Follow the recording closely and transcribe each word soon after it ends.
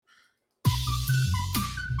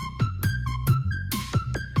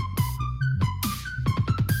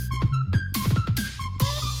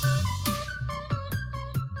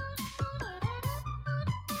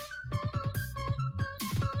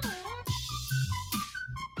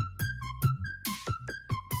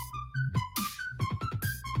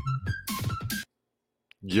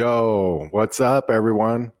Yo, what's up,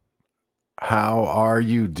 everyone? How are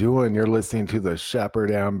you doing? You're listening to the Shepherd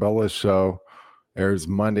Ambella Show. Airs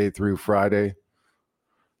Monday through Friday,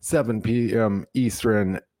 7 p.m.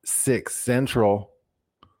 Eastern, 6 Central.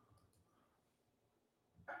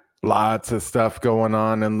 Lots of stuff going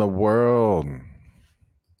on in the world.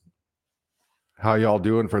 How y'all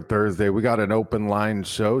doing for Thursday? We got an open line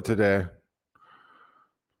show today.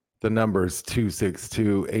 The number is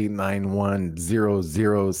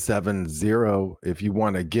 262-891-0070 if you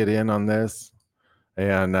want to get in on this.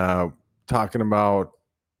 And talking about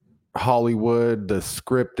Hollywood, the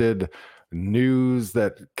scripted news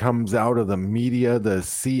that comes out of the media, the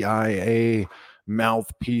CIA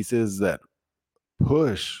mouthpieces that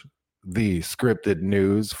push the scripted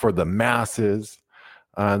news for the masses,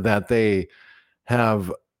 that they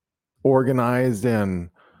have organized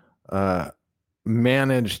and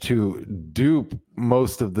managed to dupe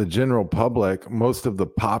most of the general public. Most of the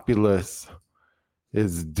populace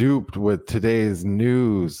is duped with today's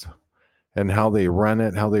news and how they run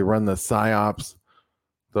it, how they run the psyops.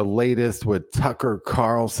 The latest with Tucker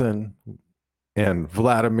Carlson and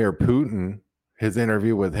Vladimir Putin, his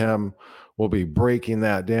interview with him, we'll be breaking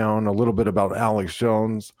that down. A little bit about Alex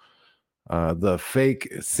Jones, the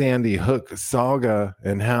fake Sandy Hook saga,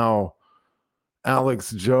 and how Alex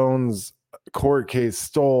Jones' court case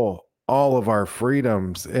stole all of our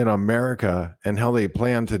freedoms in America, and how they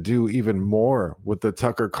plan to do even more with the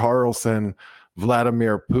Tucker Carlson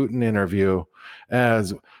Vladimir Putin interview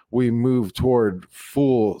as we move toward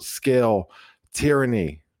full-scale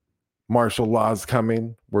tyranny. Martial law's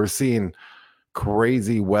coming. We're seeing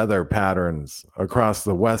crazy weather patterns across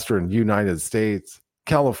the western United States.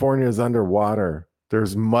 California is underwater.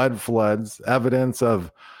 There's mud floods, evidence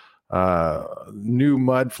of new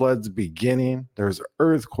mud floods beginning. There's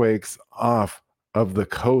earthquakes off of the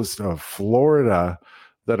coast of Florida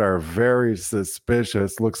that are very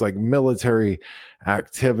suspicious. Looks like military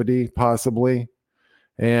activity, possibly.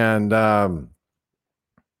 And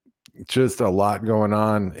just a lot going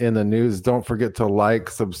on in the news. Don't forget to like,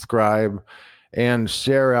 subscribe, and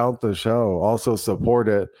share out the show. Also support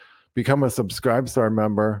it. Become a Subscribe Star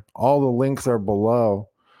member. All the links are below.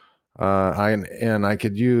 I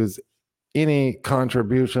could use any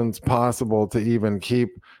contributions possible to even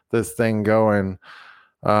keep this thing going.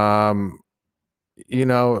 Lots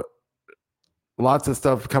of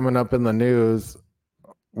stuff coming up in the news.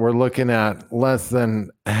 We're looking at less than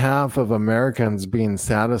half of Americans being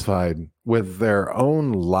satisfied with their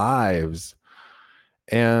own lives.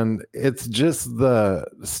 And it's just the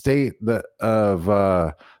state of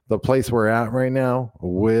the place we're at right now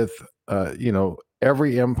with,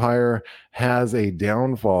 every empire has a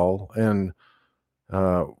downfall, and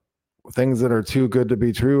things that are too good to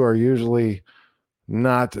be true are usually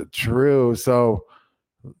not true. So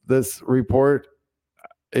this report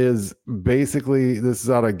is basically, this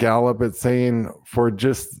is out of Gallup. It's saying for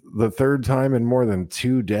just the third time in more than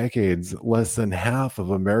 2 decades, less than half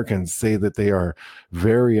of Americans say that they are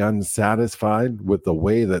very unsatisfied with the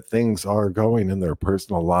way that things are going in their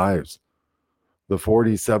personal lives. The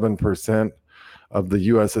 47% of the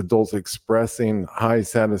U.S. adults expressing high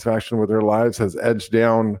satisfaction with their lives has edged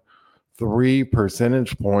down 3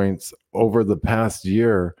 percentage points over the past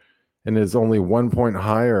year, and is only 1 point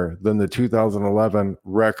higher than the 2011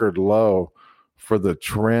 record low for the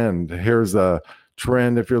trend. Here's a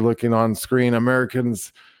trend if you're looking on screen.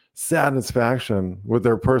 Americans' satisfaction with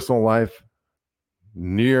their personal life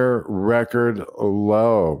near record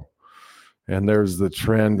low. And there's the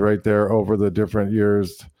trend right there over the different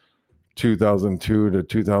years, 2002 to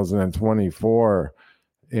 2024.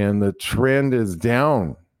 And the trend is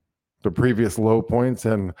down. The previous low points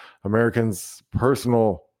and Americans'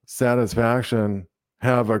 personal satisfaction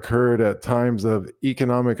have occurred at times of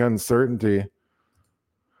economic uncertainty.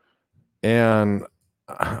 And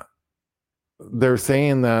they're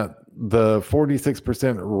saying that the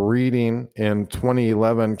 46% reading in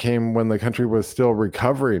 2011 came when the country was still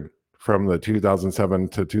recovering from the 2007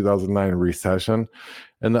 to 2009 recession.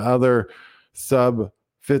 And the other sub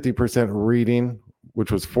 50% reading,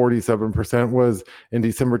 which was 47%, was in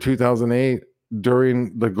December 2008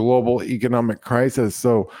 during the global economic crisis.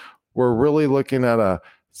 So we're really looking at a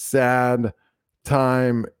sad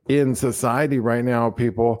time in society right now,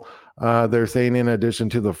 people. They're saying in addition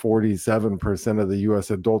to the 47% of the US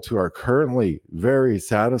adults who are currently very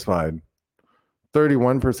satisfied,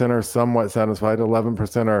 31% are somewhat satisfied,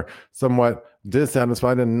 11% are somewhat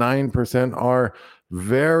dissatisfied, and 9% are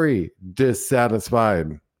very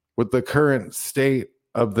dissatisfied with the current state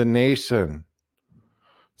of the nation.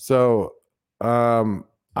 So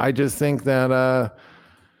I just think that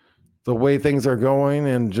the way things are going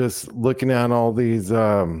and just looking at all these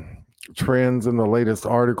trends and the latest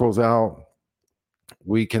articles out,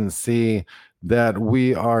 we can see that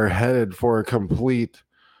we are headed for a complete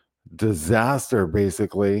disaster,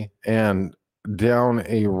 basically, and down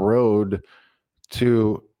a road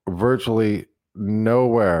to virtually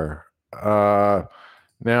nowhere.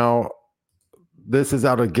 Now, this is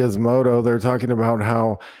out of Gizmodo. They're talking about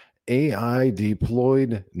how AI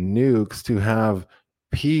deployed nukes to have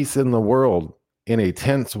peace in the world in a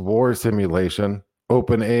tense war simulation.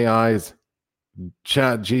 OpenAI's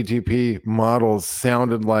Chat GTP models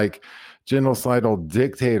sounded like genocidal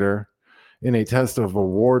dictator in a test of a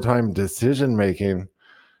wartime decision making.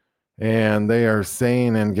 And they are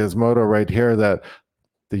saying in Gizmodo right here that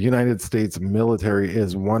the United States military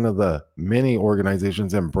is one of the many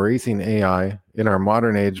organizations embracing AI in our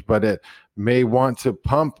modern age, but it may want to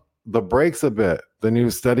pump the brakes a bit. The new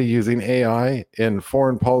study using AI in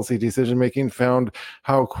foreign policy decision making found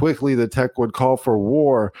how quickly the tech would call for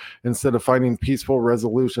war instead of finding peaceful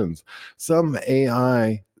resolutions. Some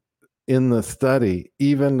AI in the study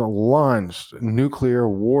even launched nuclear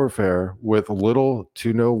warfare with little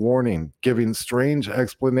to no warning, giving strange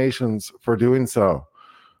explanations for doing so.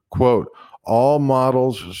 Quote, all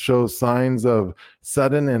models show signs of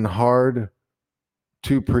sudden and hard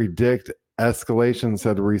to predict escalation,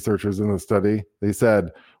 said researchers in the study. They said,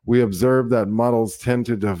 we observed that models tend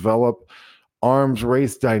to develop arms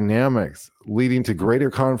race dynamics, leading to greater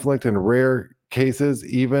conflict in rare cases,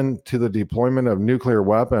 even to the deployment of nuclear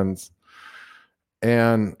weapons.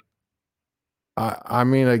 And I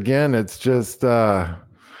mean, again, it's just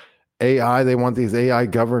AI. They want these AI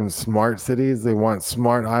governed smart cities. They want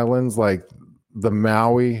smart islands like the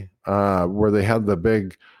Maui, where they had the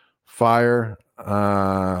big fire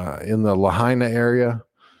in the Lahaina area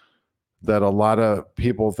that a lot of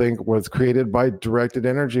people think was created by directed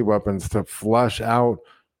energy weapons to flush out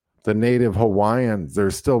the native Hawaiians.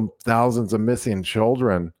 There's still thousands of missing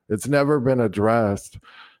children. It's never been addressed.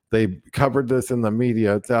 They covered this in the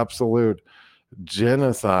media. It's absolute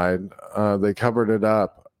genocide. They covered it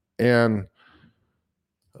up. And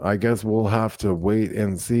I guess we'll have to wait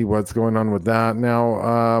and see what's going on with that.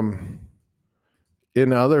 Now,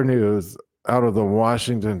 in other news out of the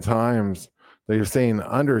Washington Times, they're saying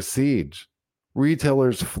under siege.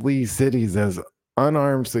 Retailers flee cities as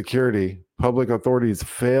unarmed security. Public authorities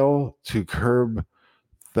fail to curb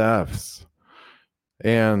thefts.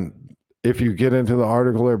 And if you get into the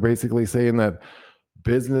article, they're basically saying that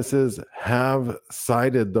businesses have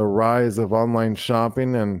cited the rise of online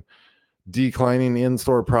shopping and declining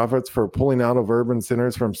in-store profits for pulling out of urban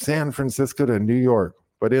centers from San Francisco to New York.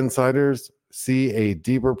 But insiders see a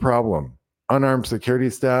deeper problem. Unarmed security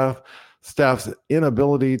staff's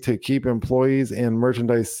inability to keep employees and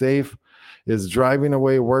merchandise safe is driving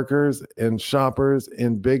away workers and shoppers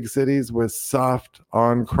in big cities with soft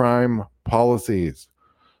on crime policies.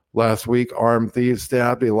 Last week, armed thieves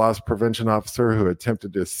stabbed a loss prevention officer who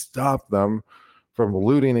attempted to stop them from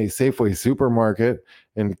looting a Safeway supermarket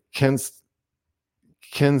in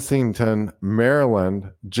Kensington,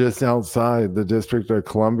 Maryland, just outside the District of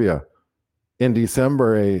Columbia. In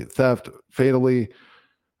December, a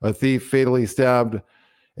thief fatally stabbed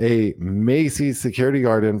a Macy's security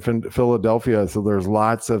guard in Philadelphia. So there's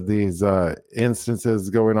lots of these instances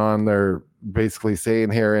going on. They're basically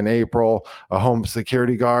saying here in April, a home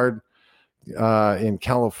security guard in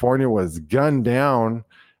California was gunned down,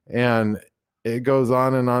 and it goes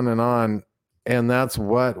on and on and on. And that's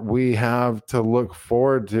what we have to look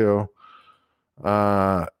forward to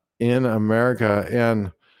in America.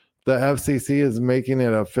 And the FCC is making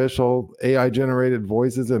it official. AI generated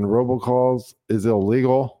voices and robocalls is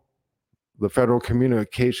illegal. The Federal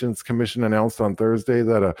Communications Commission announced on Thursday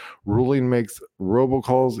that a ruling makes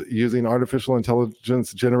robocalls using artificial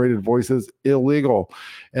intelligence generated voices illegal.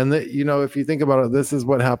 And that, you know, if you think about it, this is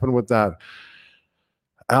what happened with that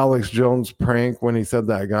Alex Jones prank when he said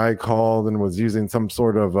that guy called and was using some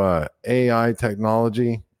sort of AI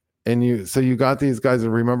technology. And you got these guys,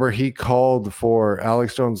 and remember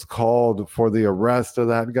Alex Jones called for the arrest of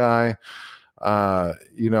that guy.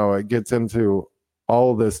 It gets into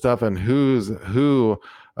all of this stuff and who's who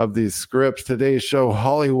of these scripts. Today's show,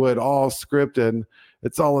 Hollywood, all scripted.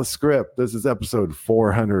 It's all a script. This is episode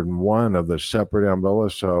 401 of the Shepherd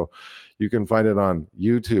Ambilla Show. You can find it on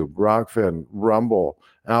YouTube, Rockfin, Rumble,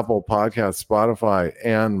 Apple Podcasts, Spotify,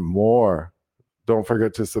 and more. Don't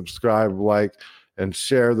forget to subscribe, like, and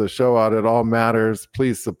share the show out. It all matters.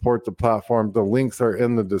 Please support the platform. The links are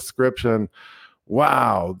in the description.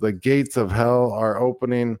 Wow, the gates of hell are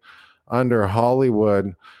opening under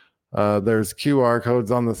Hollywood. There's QR codes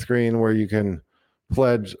on the screen where you can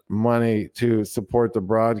pledge money to support the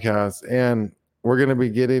broadcast. And we're going to be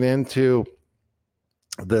getting into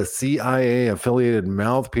the CIA affiliated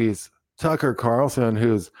mouthpiece, Tucker Carlson,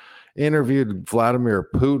 who's interviewed Vladimir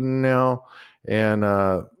Putin now. And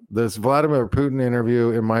this Vladimir Putin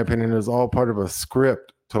interview, in my opinion, is all part of a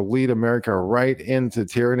script to lead America right into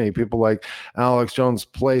tyranny. People like Alex Jones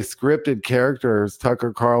play scripted characters,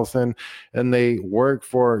 Tucker Carlson, and they work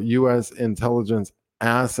for U.S. intelligence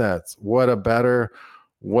assets. What a better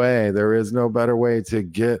way. There is no better way to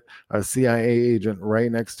get a CIA agent right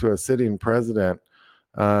next to a sitting president,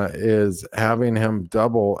 is having him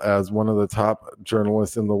double as one of the top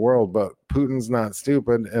journalists in the world. But Putin's not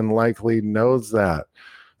stupid and likely knows that.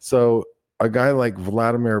 So a guy like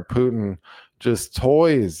Vladimir Putin just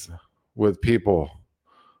toys with people,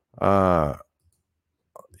 like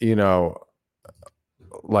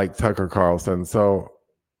Tucker Carlson. So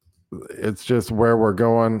it's just where we're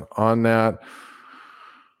going on that.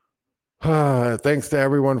 Thanks to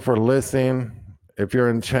everyone for listening. If you're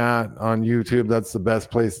in chat on YouTube, that's the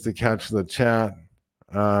best place to catch the chat.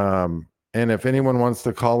 And if anyone wants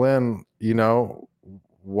to call in,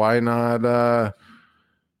 why not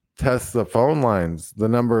test the phone lines? The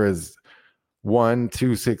number is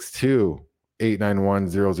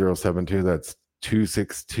 1-262-891-0072. That's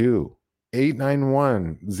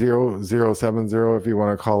 262-891-0070 if you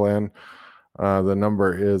want to call in. The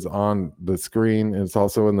number is on the screen. It's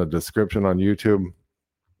also in the description on YouTube.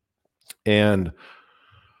 And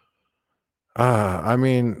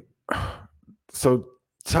so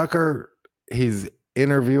Tucker, he's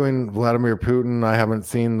interviewing Vladimir Putin. I haven't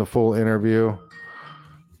seen the full interview.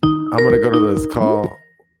 I'm going to go to this call.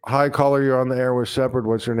 Hi, caller. You're on the air with Shepherd.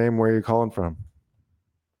 What's your name? Where are you calling from?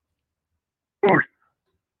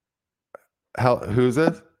 Who's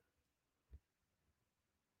this?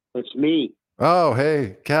 It's me. Oh,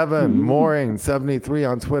 hey, Kevin Mooring 73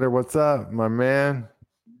 on Twitter. What's up, my man?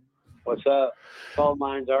 What's up? Phone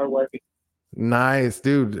lines are working. Nice,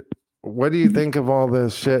 dude. What do you think of all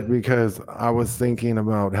this shit? Because I was thinking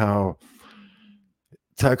about how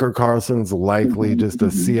Tucker Carlson's likely just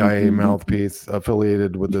a CIA mouthpiece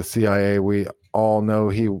affiliated with the CIA. We all know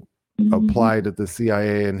he applied at the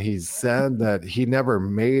CIA, and he said that he never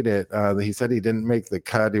made it. He said he didn't make the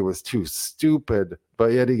cut. He was too stupid,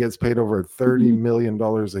 but yet he gets paid over $30 million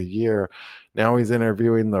a year. Now he's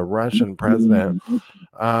interviewing the Russian president.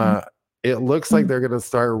 It looks like they're going to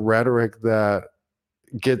start rhetoric that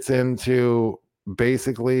gets into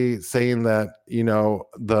basically saying that,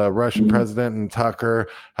 the Russian president and Tucker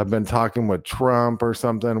have been talking with Trump or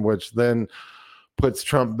something, which then puts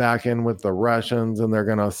Trump back in with the Russians, and they're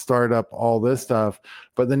going to start up all this stuff.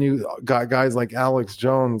 But then you got guys like Alex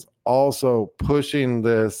Jones also pushing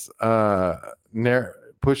this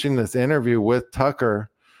interview with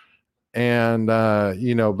Tucker, and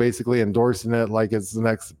basically endorsing it like it's the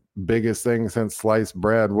next biggest thing since sliced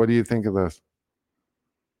bread. What do you think of this?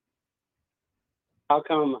 How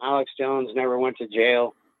come Alex Jones never went to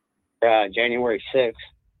jail January 6th?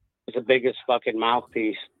 He's the biggest fucking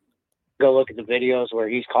mouthpiece. Go look at the videos where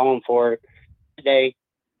he's calling for it today.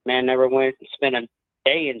 Man never went and spent a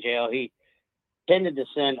day in jail. He tended to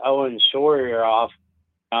send Owen Schroyer off.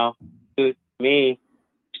 To me,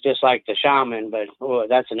 it's just like the shaman, but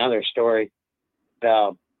that's another story.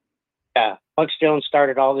 Alex Jones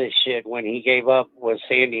started all this shit when he gave up with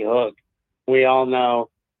Sandy Hook. We all know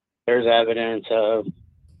there's evidence of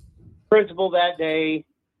principal that day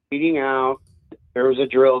beating out. There was a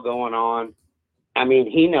drill going on. I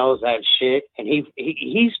mean, he knows that shit, and he's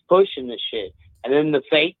pushing the shit. And then the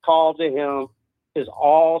fake call to him is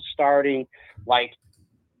all starting like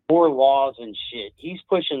more laws and shit. He's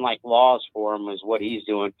pushing like laws for him is what he's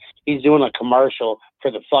doing. He's doing a commercial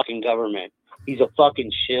for the fucking government. He's a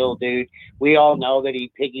fucking shill, dude. We all know that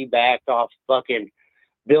he piggybacked off fucking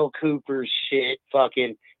Bill Cooper's shit.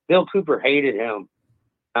 Fucking Bill Cooper hated him,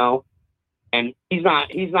 and he's not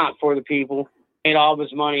for the people. Made all of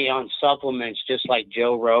his money on supplements, just like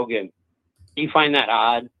Joe Rogan. Do you find that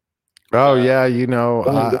odd? Oh yeah,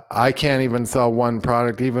 I can't even sell one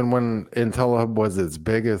product. Even when IntelliHub was its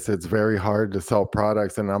biggest, it's very hard to sell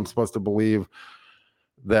products, and I'm supposed to believe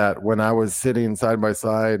that when I was sitting side by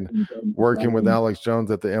side working with Alex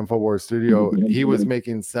Jones at the InfoWars studio, he was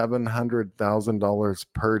making $700,000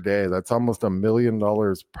 per day. That's almost $1 million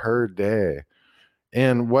per day.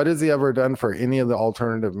 And what has he ever done for any of the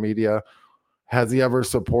alternative media? Has he ever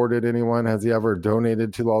supported anyone? Has he ever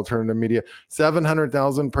donated to the alternative media?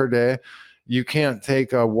 700,000 per day. You can't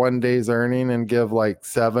take a 1 day's earning and give like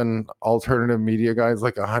 7 alternative media guys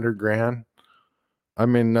like 100 grand. I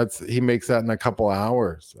mean, he makes that in a couple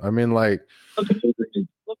hours. I mean, like, look at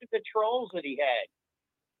the trolls that he had,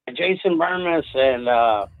 and Jason Burmis, and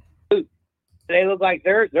they look like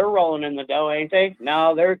they're rolling in the dough, ain't they?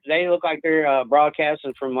 No, they look like they're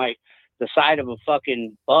broadcasting from like the side of a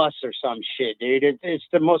fucking bus or some shit, dude. It's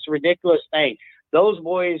the most ridiculous thing. Those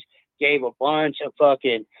boys gave a bunch of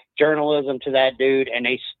fucking journalism to that dude, and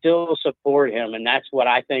they still support him, and that's what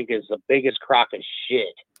I think is the biggest crock of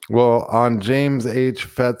shit. Well, on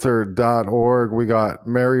jameshfetzer.org, we got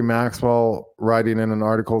Mary Maxwell writing in an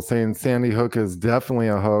article saying Sandy Hook is definitely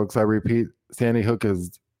a hoax. I repeat, Sandy Hook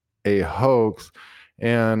is a hoax.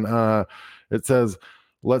 And it says,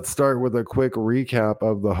 let's start with a quick recap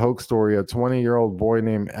of the hoax story. A 20-year-old boy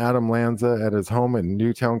named Adam Lanza at his home in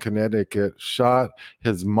Newtown, Connecticut, shot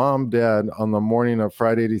his mom dead on the morning of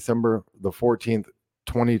Friday, December the 14th,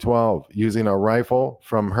 2012, using a rifle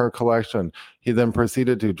from her collection. He then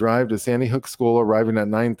proceeded to drive to Sandy Hook School, arriving at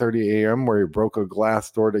 9:30 a.m., where he broke a glass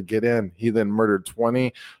door to get in. He then murdered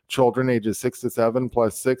 20 children ages 6 to 7,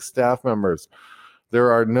 plus 6 staff members.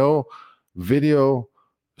 There are no video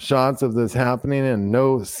shots of this happening and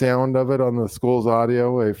no sound of it on the school's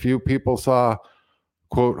audio. A few people saw,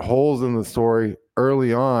 quote, holes in the story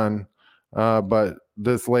early on, but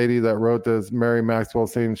this lady that wrote this, Mary Maxwell,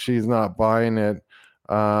 saying she's not buying it.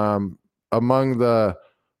 Among the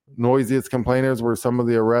noisiest complainers were some of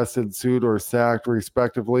the arrested, sued, or sacked,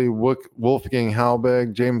 respectively, Wolfgang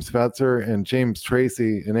Halbig, James Fetzer, and James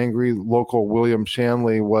Tracy. An angry local William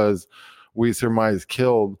Shanley was, we surmise,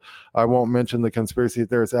 killed. I won't mention the conspiracy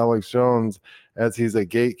theorist Alex Jones, as he's a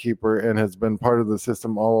gatekeeper and has been part of the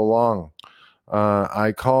system all along.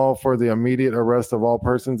 I call for the immediate arrest of all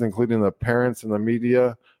persons, including the parents and the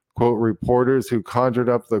media, quote, reporters who conjured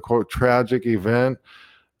up the, quote, tragic event.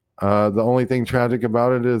 The only thing tragic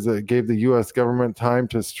about it is it gave the U.S. government time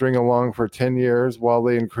to string along for 10 years while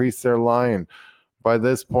they increased their lying. By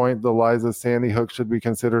this point, the lies of Sandy Hook should be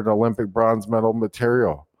considered Olympic bronze medal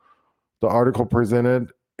material. The article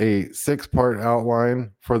presented a 6-part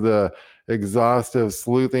outline for the exhaustive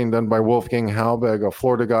sleuthing done by Wolfgang Halbig, a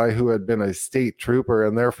Florida guy who had been a state trooper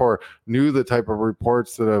and therefore knew the type of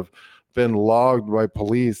reports that have been logged by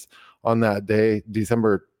police on that day,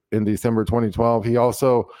 December 2012. He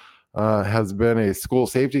also has been a school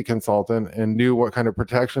safety consultant and knew what kind of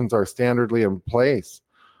protections are standardly in place.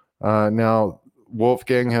 Now,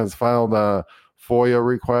 Wolfgang has filed a FOIA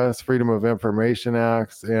request, Freedom of Information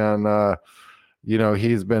Acts, and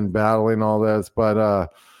he's been battling all this,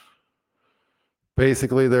 but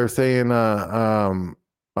basically they're saying a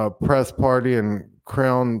press party in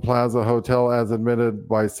Crown Plaza Hotel, as admitted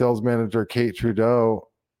by sales manager Kate Trudeau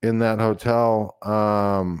in that hotel,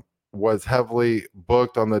 was heavily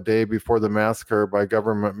booked on the day before the massacre by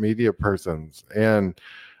government media persons. And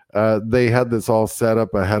they had this all set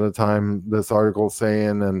up ahead of time, this article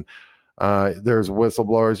saying, and there's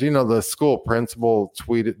whistleblowers. The school principal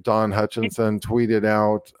Don Hutchinson tweeted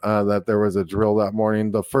out that there was a drill that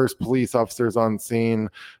morning. The first police officers on scene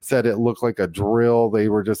said it looked like a drill. They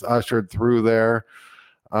were just ushered through there.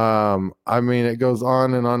 I mean, it goes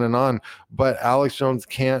on and on and on, but Alex Jones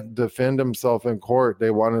can't defend himself in court.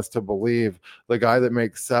 They want us to believe the guy that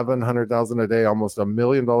makes $700,000 a day, almost $1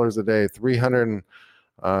 million a day,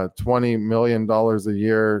 $320 million a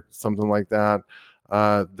year, something like that.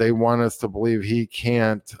 They want us to believe he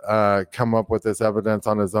can't come up with this evidence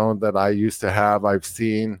on his own that I used to have. I've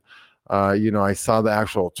seen, I saw the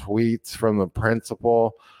actual tweets from the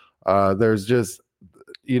principal. There's just,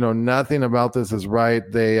 nothing about this is right.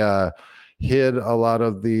 They hid a lot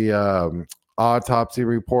of the autopsy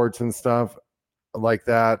reports and stuff like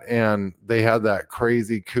that. And they had that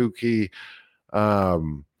crazy kooky, guy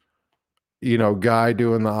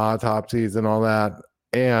doing the autopsies and all that.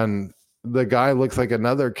 And the guy looks like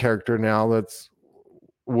another character now that's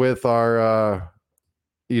with our,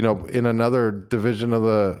 in another division of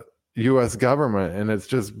the U.S. government. And it's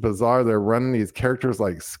just bizarre. They're running these characters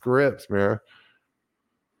like scripts, man.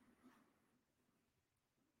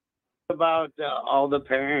 About all the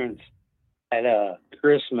parents at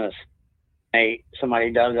Christmas night,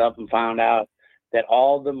 somebody dug up and found out that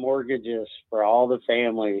all the mortgages for all the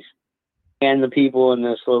families and the people in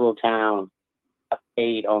this little town got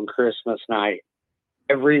paid on Christmas night.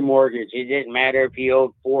 every mortgage. It didn't matter if you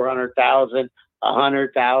owed 400,000,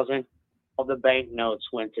 100,000. All the bank notes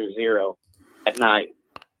went to zero at night.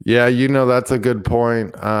 Yeah, you know, that's a good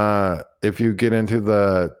point. If you get into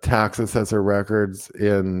the tax assessor records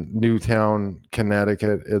in Newtown,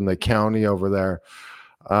 Connecticut, in the county over there,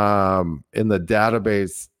 in the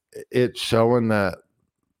database, it's showing that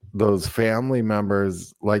those family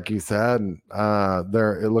members, like you said,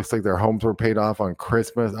 it looks like their homes were paid off on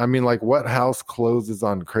Christmas. I mean, like, what house closes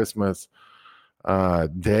on Christmas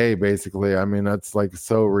day, basically? I mean, that's like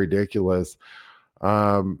so ridiculous.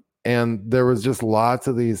 And there was just lots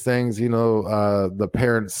of these things, you know, the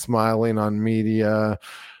parents smiling on media,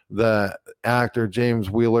 the actor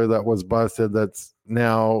James Wheeler that was busted, that's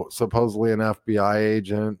now supposedly an FBI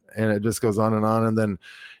agent, and it just goes on. And then,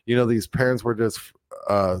 you know, these parents were just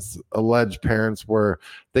alleged parents were,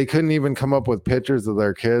 they couldn't even come up with pictures of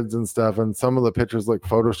their kids and stuff, and some of the pictures look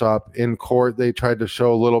Photoshop. In court they tried to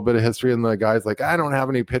show a little bit of history, and the guy's like, I don't have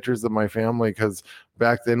any pictures of my family because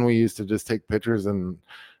back then we used to just take pictures, and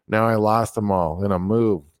now I lost them all in a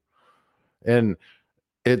move. And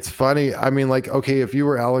it's funny. I mean, like, okay, if you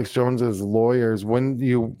were Alex Jones's lawyers, when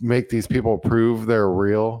you make these people prove they're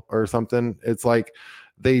real or something, it's like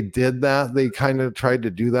they did that. They kind of tried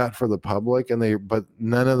to do that for the public, but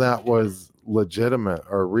none of that was legitimate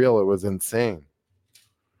or real. It was insane.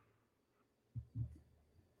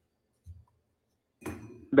 I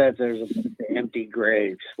bet there's a bunch of empty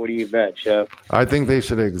graves. What do you bet, Chef? I think they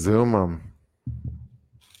should exhume them.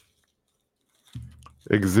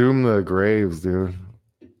 Exhume the graves, dude.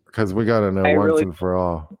 Because we got to know once and for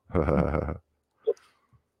all. To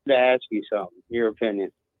ask you something, your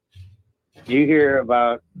opinion. Did you hear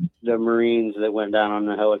about the Marines that went down on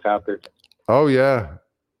the helicopter? Oh, yeah.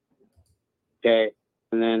 Okay.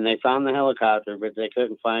 And then they found the helicopter, but they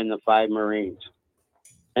couldn't find the 5 Marines.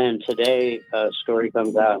 And today a story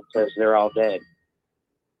comes out that says they're all dead.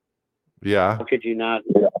 Yeah. How could you not?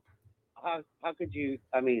 How could you?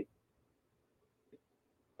 I mean,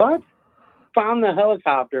 what? Found the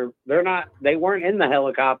helicopter. They weren't in the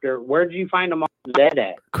helicopter. Where did you find them all dead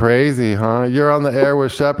at? Crazy, huh? You're on the air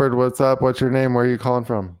with Shepard. What's up? What's your name? Where are you calling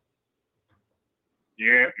from?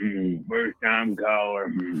 Yeah, first time caller,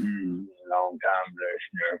 long time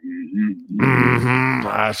listener.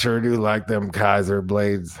 I sure do like them Kaiser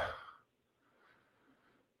blades.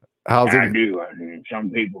 How's I it? do. I mean, some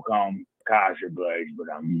people call them Kaiser blades, but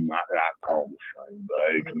I'm not like call them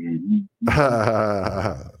blades.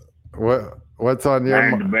 What's on your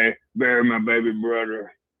mind? I had to bury my baby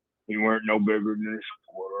brother. He weren't no bigger than a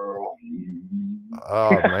squirrel.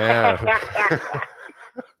 Oh man,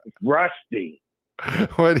 Rusty.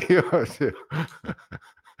 What do you do?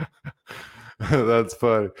 That's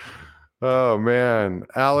funny. Oh man,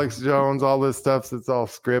 Alex Jones, all this stuff, it's all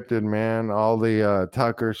scripted, man. All the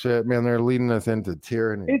Tucker shit, man, they're leading us into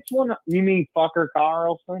tyranny. It's one. You mean Fucker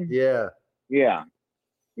Carlson? Yeah.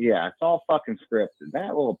 It's all fucking scripted. That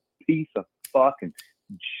little piece of fucking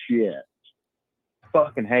shit.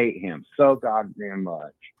 Fucking hate him so goddamn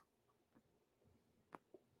much.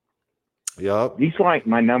 Yep. He's like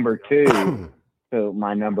my number 2 to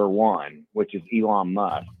my number 1, which is Elon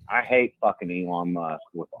Musk. I hate fucking Elon Musk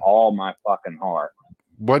with all my fucking heart.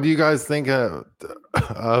 What do you guys think of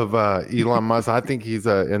Elon Musk? I think he's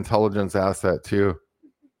an intelligence asset too.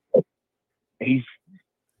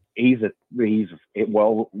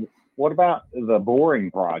 Well, what about the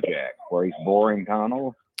boring project where he's boring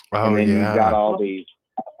tunnels? Oh, and then yeah. you've got all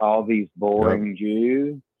these boring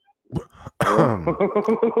Jews.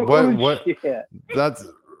 What shit. That's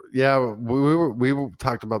we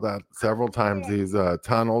talked about that several times, these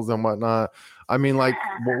tunnels and whatnot. I mean, like,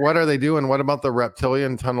 what are they doing? What about the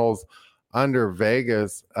reptilian tunnels under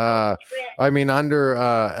Vegas? I mean, under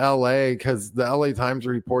LA, because the LA Times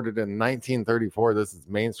reported in 1934, this is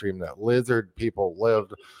mainstream, that lizard people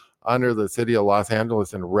lived under the city of Los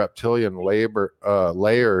Angeles in reptilian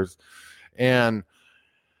layers. And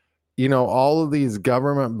you know, all of these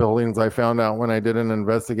government buildings, I found out when I did an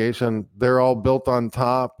investigation, they're all built on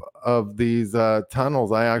top of these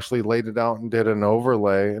tunnels. I actually laid it out and did an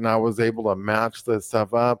overlay, and I was able to match this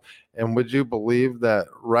stuff up. And would you believe that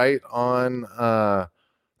right on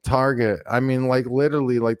target, I mean, like,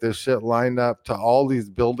 literally, like, this shit lined up to all these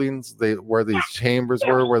buildings where these chambers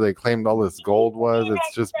were, where they claimed all this gold was.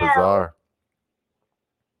 It's just bizarre.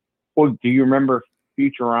 Well, do you remember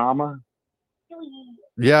Futurama?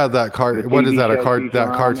 Yeah, that what is that?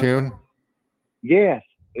 That cartoon? Yes,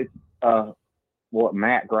 it's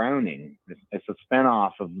Matt Groening. It's a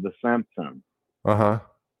spinoff of The Simpsons. Uh-huh.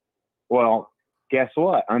 Well, guess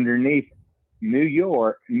what? Underneath New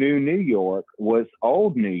York was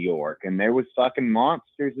old New York, and there was fucking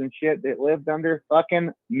monsters and shit that lived under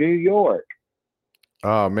fucking New York.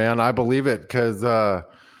 Oh man, I believe it because I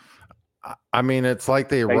mean it's like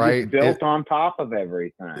they write just built on top of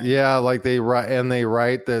everything. Yeah, like they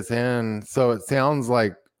write this in, so it sounds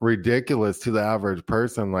like ridiculous to the average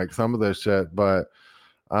person, like some of this shit. But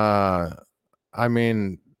I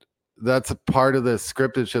mean, that's a part of this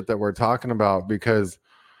scripted shit that we're talking about because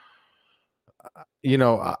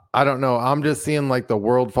I don't know. I'm just seeing like the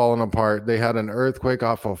world falling apart. They had an earthquake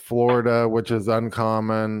off of Florida, which is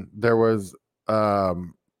uncommon. There was, all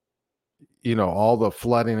the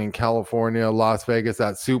flooding in California, Las Vegas.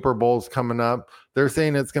 That Super Bowl's coming up. They're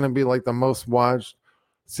saying it's going to be like the most watched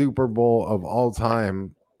Super Bowl of all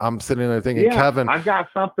time. I'm sitting there thinking, yeah, Kevin, I've got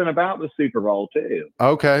something about the Super Bowl too.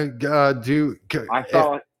 Okay, I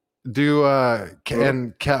saw it.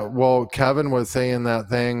 Kevin was saying that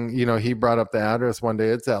thing, he brought up the address one day.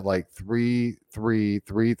 It's at like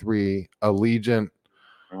 3333 Allegiant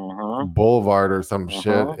Boulevard or some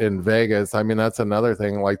shit in Vegas. I mean, that's another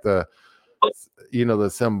thing, like the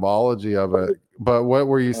symbology of it. But what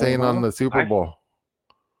were you saying on the Super Bowl?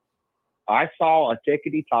 I saw a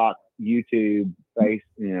tickety talk YouTube face,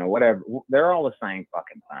 whatever. They're all the same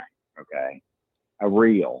fucking thing. Okay. A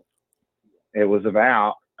reel. It was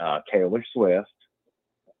about Taylor Swift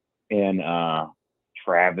and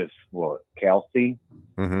Travis Kelce.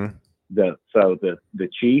 Mm-hmm. The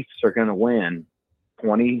Chiefs are going to win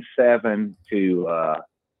 27-12,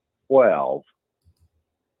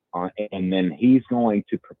 and then he's going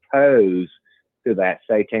to propose to that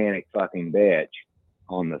satanic fucking bitch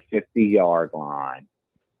on the 50-yard line.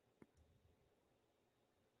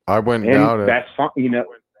 I wouldn't doubt it. That's fun,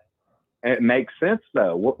 It makes sense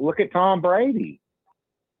though. Look at Tom Brady.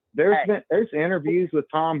 There's interviews with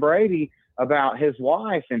Tom Brady about his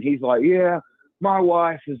wife, and he's like, "Yeah, my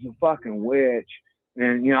wife is a fucking witch,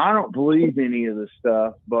 and I don't believe any of this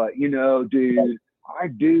stuff, but dude, I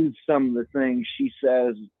do some of the things she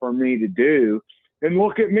says for me to do, and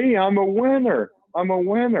look at me, I'm a winner.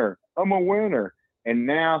 And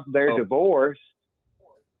now they're divorced,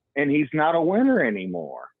 and he's not a winner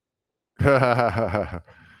anymore."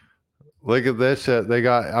 Look at this shit.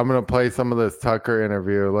 I'm going to play some of this Tucker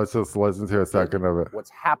interview. Let's just listen to a second of it.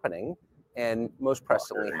 What's happening, and most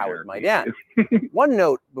pressingly, how it might end. One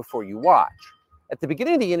note before you watch. At the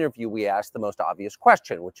beginning of the interview, we asked the most obvious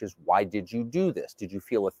question, which is, why did you do this? Did you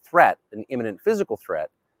feel a threat, an imminent physical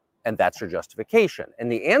threat? And that's your justification.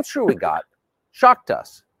 And the answer we got shocked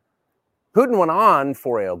us. Putin went on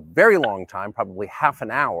for a very long time, probably half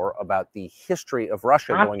an hour, about the history of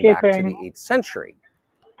Russia going back to the 8th century.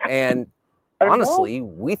 And honestly,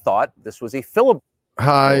 we thought this was a filibuster.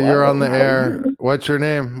 Hi, you're on the air. What's your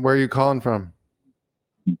name? Where are you calling from?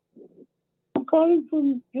 I'm calling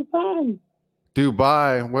from Japan.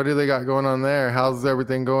 Dubai. What do they got going on there? How's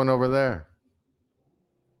everything going over there?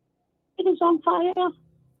 It is on fire.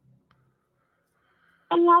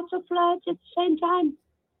 And lots of floods at the same time.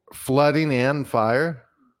 Flooding and fire?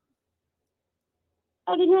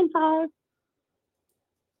 Flooding and fire.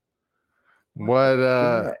 What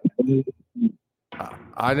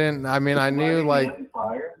I knew like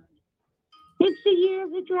it's the year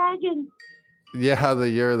of the dragon. Yeah, the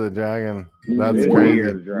year of the dragon. That's crazy. crazy. Year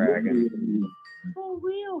of the dragon. For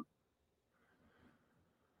real.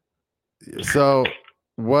 So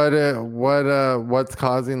what's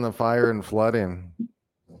causing the fire and flooding?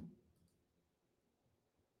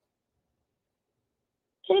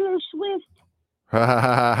 Taylor Swift.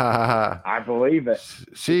 I believe it.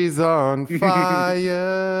 She's on fire.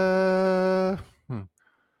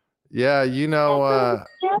 Yeah, That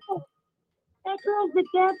girl's the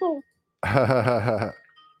devil.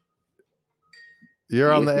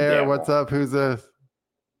 You're on the air. What's up? Who's this?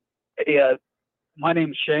 Hey, my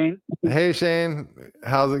name's Shane. Hey, Shane.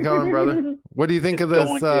 How's it going, brother? What do you think of this?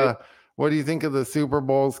 What do you think of the Super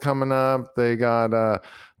Bowls coming up? They got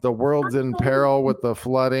the world's in peril with the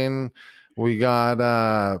flooding. We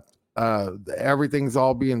got everything's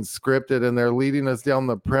all being scripted, and they're leading us down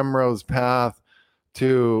the primrose path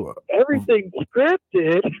to everything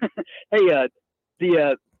scripted. Hey,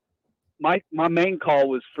 my main call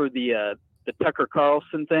was for the Tucker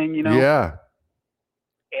Carlson thing, Yeah.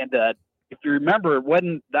 And if you remember, it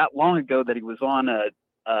wasn't that long ago that he was on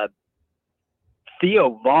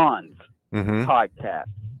Theo Vaughn's podcast.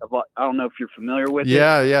 I don't know if you're familiar with it.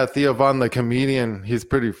 Yeah, Theo Vaughn, the comedian. He's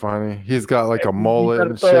pretty funny. He's got like a mullet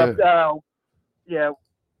and shit. Throw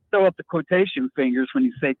up the quotation fingers when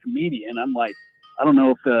you say comedian. I'm like, I don't know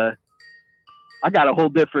if I got a whole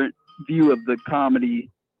different view of the comedy.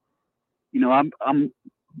 I'm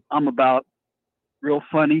about real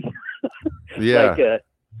funny. Yeah.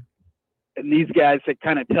 And these guys that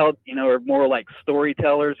kind of tell, are more like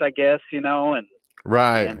storytellers, I guess, and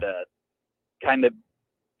Right. kind of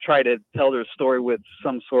try to tell their story with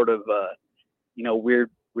some sort of,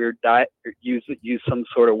 weird diet, use some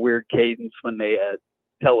sort of weird cadence when they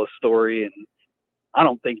tell a story. And I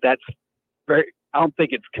don't think I don't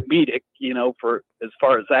think it's comedic, for as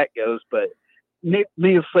far as that goes, but needless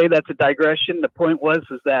to say, that's a digression. The point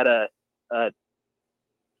is that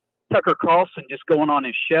Tucker Carlson just going on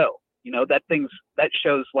his show, that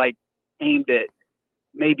show's like aimed at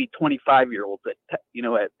maybe 25-year-olds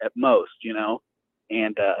at most,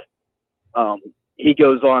 and he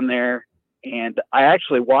goes on there, and I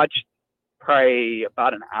actually watched probably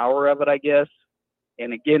about an hour of it, I guess.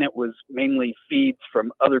 And again, it was mainly feeds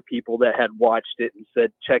from other people that had watched it and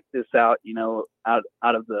said, check this out, out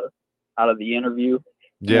of the interview.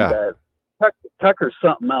 Yeah. And, Tucker's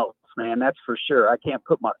something else, man. That's for sure. I can't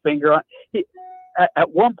put my finger on. At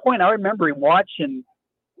one point, I remember him watching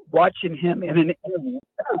him in an interview.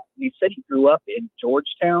 He said he grew up in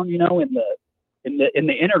Georgetown. In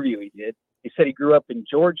the interview he did, he said he grew up in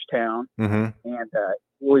Georgetown, and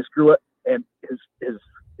he always grew up. And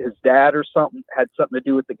his dad or something had something to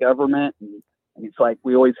do with the government, and he's like,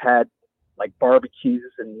 we always had like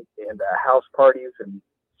barbecues and house parties, and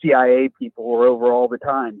CIA people were over all the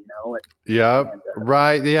time,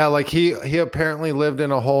 Right. Yeah. Like he apparently lived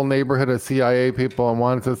in a whole neighborhood of CIA people and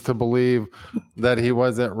wants us to believe that he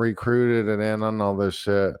wasn't recruited and in on all this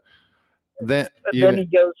shit. Then he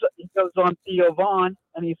goes on Theo Vaughn,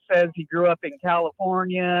 and he says he grew up in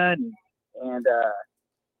California and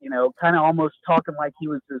kind of almost talking like he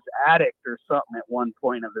was this addict or something at one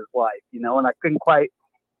point of his life, and I couldn't quite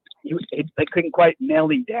nail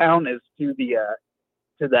him down as to the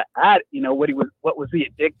what was he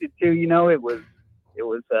addicted to?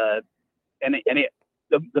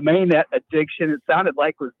 The main addiction, it sounded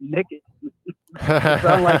like, was nicotine. It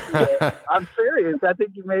sounded like I'm serious. I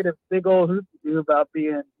think he made a big old hoopty about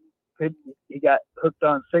he got hooked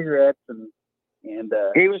on cigarettes and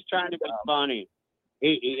he was trying to be funny.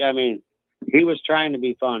 He was trying to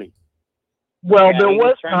be funny. Well, there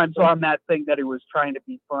was times on that thing that he was trying to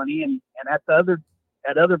be funny, and at other,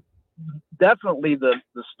 definitely the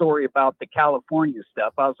story about the California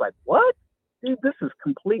stuff. I was like, what? Dude, this is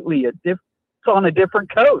completely it's on a different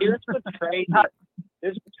coast. Here's what's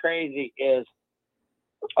crazy is,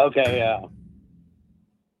 okay,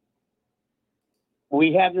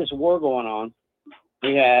 we have this war going on.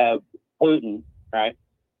 We have Putin, right?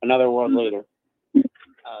 Another world leader.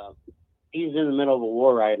 He's in the middle of a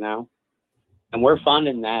war right now, and we're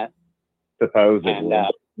funding that. Supposedly. And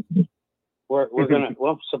we're gonna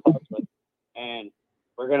supposedly, and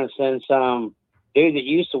we're gonna send some dude that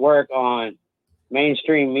used to work on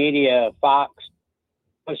mainstream media, Fox,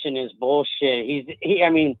 pushing his bullshit. He's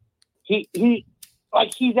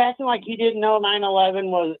acting like he didn't know 9/11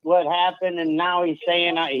 was what happened, and now he's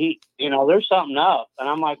saying there's something up. And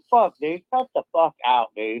I'm like, fuck, dude, cut the fuck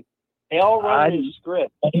out, dude. They all run his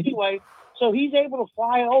script. But anyway, so he's able to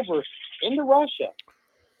fly over into Russia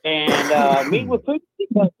and meet with Putin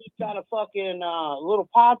because he's got a fucking little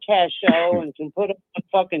podcast show and can put it on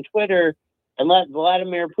fucking Twitter and let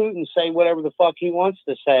Vladimir Putin say whatever the fuck he wants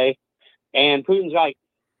to say. And Putin's like,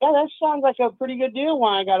 yeah, that sounds like a pretty good deal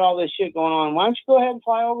when I got all this shit going on. Why don't you go ahead and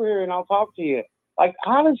fly over here and I'll talk to you? Like,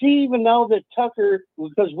 how does he even know that Tucker,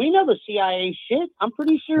 because we know the CIA shit. I'm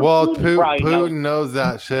pretty sure Putin knows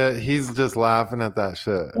that shit. He's just laughing at that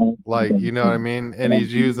shit. Like, you know what I mean? And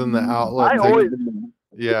he's using the outlet. I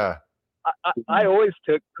always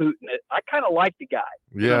took Putin. I kind of liked the guy.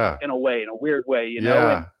 Yeah. In a way, in a weird way, you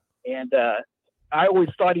know? And I always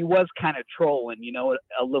thought he was kind of trolling,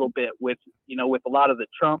 a little bit with a lot of the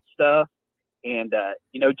Trump stuff and,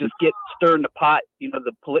 just stirring the pot, you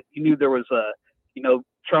knew there was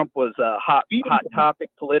Trump was a hot topic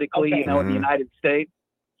politically, in the United States.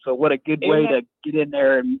 So what a good way to get in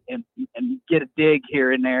there and get a dig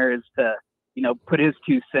here and there is to, put his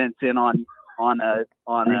 2 cents in on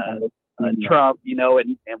Trump, and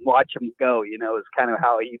watch him go, is kind of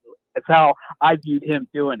it's how I viewed him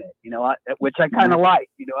doing it, which I kind of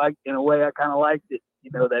liked, in a way I kind of liked it,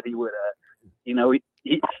 that he would, he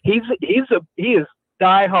is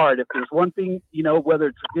die hard. If there's one thing, whether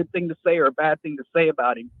it's a good thing to say or a bad thing to say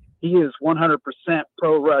about him, he is 100%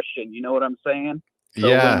 pro-Russian. You know what I'm saying?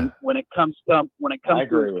 So when it comes to his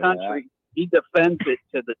country, he defends it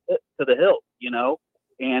to the hilt,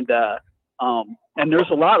 and there's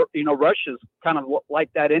a lot of, Russia's kind of like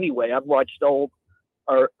that anyway. I've watched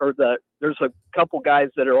there's a couple guys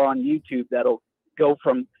that are on YouTube that'll go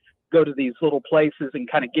from go to these little places and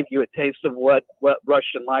kind of give you a taste of what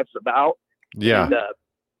Russian life's about. Yeah. And,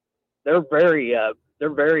 they're very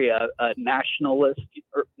nationalistic,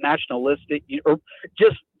 or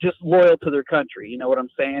just loyal to their country. You know what I'm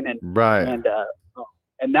saying? And Right.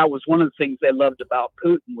 and that was one of the things they loved about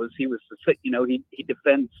Putin was he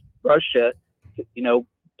defends Russia,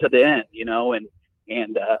 to the end,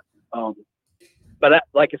 but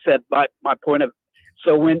like I said, my point of,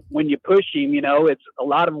 so when you push him, it's a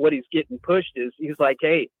lot of what he's getting pushed is he's like,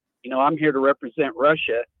 hey, I'm here to represent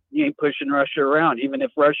Russia. You ain't pushing Russia around. Even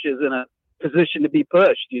if Russia is in a position to be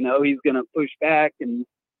pushed, he's going to push back. And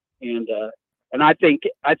I think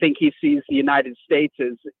he sees the United States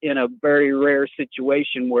as in a very rare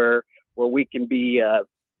situation where we can be,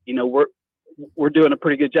 we're doing a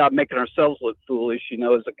pretty good job making ourselves look foolish,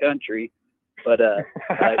 as a country. But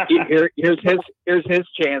here's his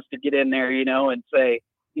chance to get in there, and say,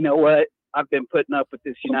 you know what, I've been putting up with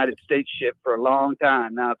this United States shit for a long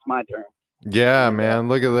time. Now it's my turn. Yeah, man.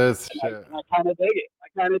 Look at this shit. I kind of dig it.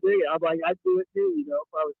 I'm like, I'd do it too,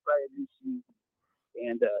 if I was playing these.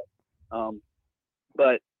 And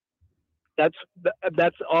but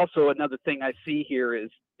that's also another thing I see here is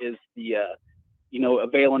the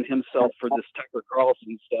availing himself for this Tucker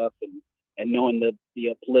Carlson stuff and knowing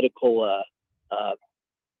the political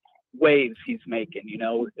waves he's making,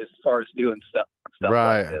 as far as doing stuff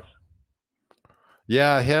right. like this.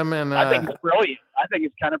 Yeah, him and I think it's brilliant. I think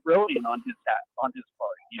it's kind of brilliant on his part.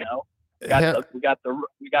 We got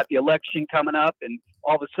the election coming up, and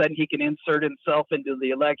all of a sudden he can insert himself into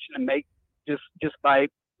the election and make just by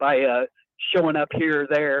showing up here or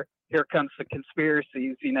there. Here comes the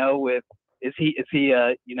conspiracies, with is he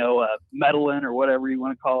meddling or whatever you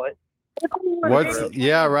want to call it.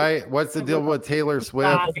 Right? What's the deal with Taylor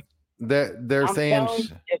Swift? They're saying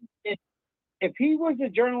if he was a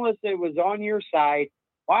journalist that was on your side,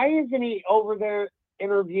 why isn't he over there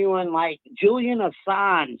interviewing like Julian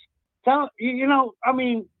Assange?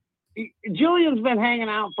 Julian's been hanging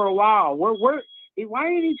out for a while. Why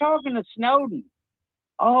ain't he talking to Snowden?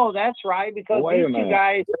 Oh, that's right, because these two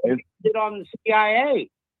guys did on the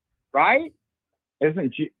CIA, right?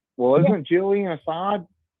 Isn't Julian Assange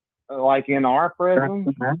like in our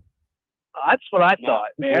prison? That's what I thought,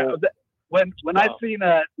 man. When I seen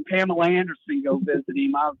Pamela Anderson go visit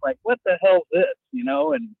him, I was like, "What the hell is this?"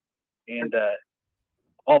 And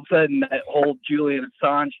all of a sudden, that whole Julian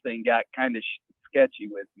Assange thing got kind of sketchy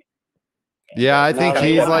with me. Yeah, I think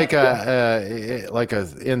he's like a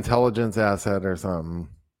intelligence asset or something.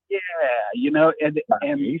 Yeah,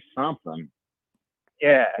 and he's something.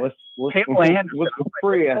 Yeah, let's Anderson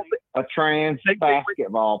free a trans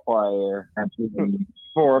basketball player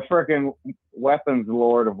for a freaking weapons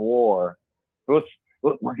lord of war. We're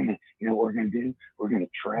gonna, what we're gonna do? We're gonna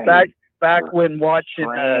trade. Back when watching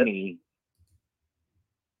the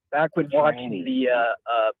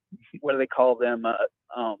what do they call them?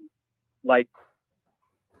 I'm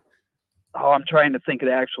trying to think of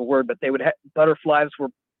the actual word, but they would butterflies were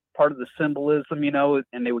part of the symbolism,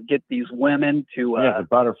 and they would get these women to the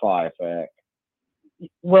butterfly effect.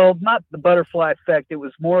 Well, not the butterfly effect. It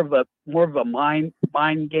was more of a mind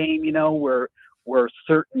game, where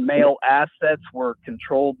certain male assets were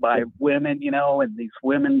controlled by women, and these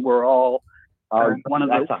women were all that's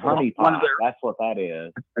a honeypot. That's what that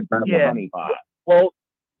is. Yeah. Honeypot. Well,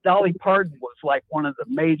 Dolly Parton was like one of the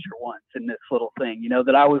major ones in this little thing,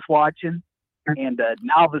 that I was watching. And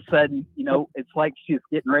now all of a sudden, it's like she's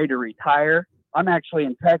getting ready to retire. I'm actually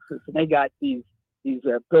in Texas, and they got these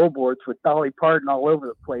billboards with Dolly Parton all over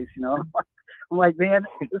the place. I'm like, man,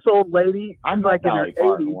 this old lady. I'm like in her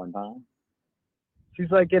 80s. One time. She's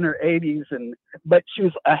like in her 80s, but she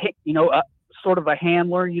was a sort of a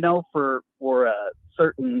handler, for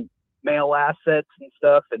certain male assets and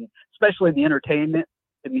stuff, and especially in the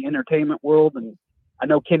entertainment world. And I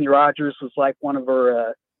know Kenny Rogers was like one of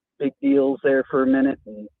her big deals there for a minute,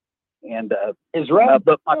 but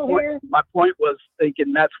my point was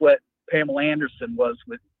thinking that's what Pamela Anderson was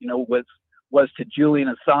was to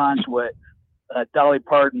Julian Assange what Dolly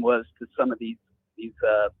Parton was to some of these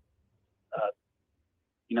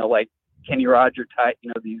like Kenny Rogers type,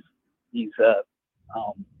 these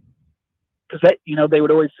because they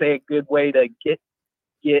would always say a good way to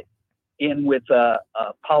get in with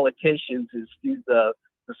politicians is through the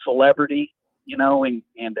celebrity, and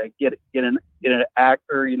get an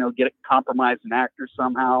actor, compromise an actor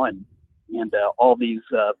somehow, and all these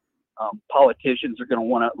politicians are going to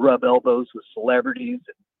want to rub elbows with celebrities,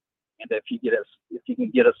 and if you can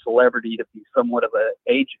get a celebrity to be somewhat of an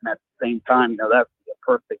agent at the same time, that's a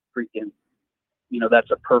perfect freaking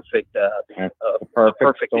that's a perfect, That's a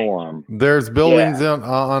perfect storm. There's buildings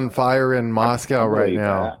on fire in Moscow right believe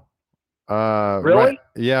now. Really?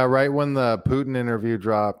 Right when the Putin interview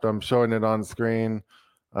dropped, I'm showing it on screen.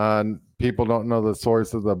 People don't know the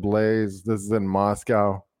source of the blaze. This is in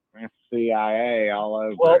Moscow. That's CIA all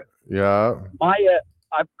over Well, it. Yeah.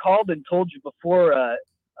 I've called and told you before,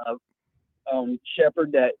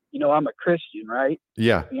 Shepard, that I'm a Christian, right?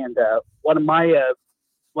 Yeah. And one of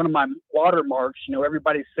my watermarks,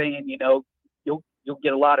 everybody's saying, you'll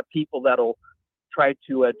get a lot of people that'll try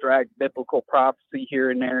to drag biblical prophecy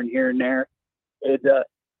here and there and here and there. And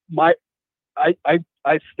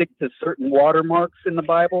I stick to certain watermarks in the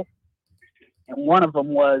Bible, and one of them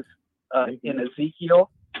was in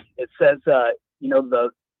Ezekiel. It says,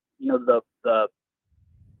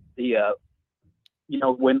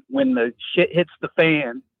 when the shit hits the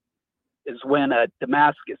fan is when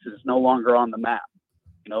Damascus is no longer on the map.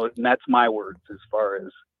 And that's my words as far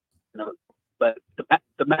as, but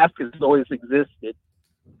Damascus has always existed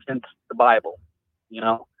since the Bible,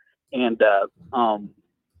 and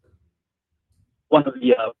one of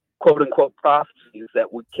the quote unquote prophecies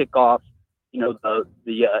that would kick off,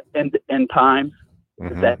 the end times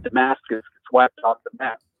is that Damascus gets wiped off the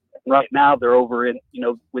map. And right now they're over in,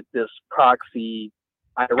 with this proxy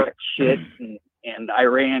Iraq shit and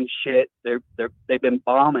Iran shit. They've been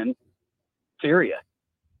bombing Syria.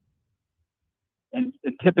 And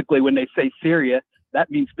typically when they say Syria,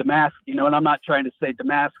 that means Damascus, and I'm not trying to say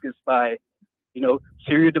Damascus by,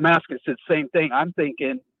 Syria, Damascus, it's the same thing. I'm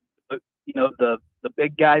thinking, the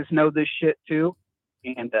big guys know this shit too.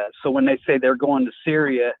 And so when they say they're going to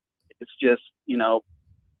Syria, it's just,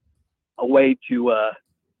 a way to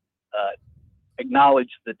acknowledge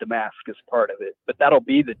the Damascus part of it. But that'll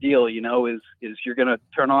be the deal, is you're going to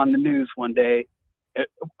turn on the news one day.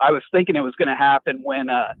 I was thinking it was going to happen when,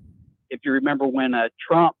 if you remember when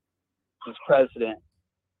Trump was president,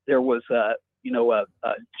 there was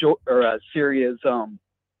Syria's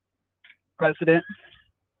president.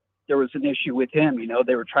 There was an issue with him.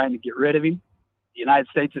 They were trying to get rid of him. The United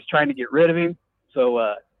States is trying to get rid of him.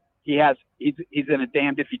 So he's in a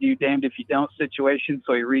damned if you do, damned if you don't situation.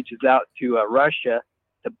 So he reaches out to Russia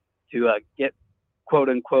to get quote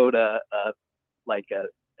unquote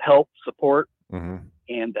help support.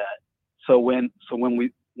 And so when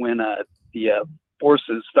the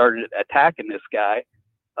forces started attacking this guy,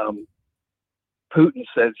 Putin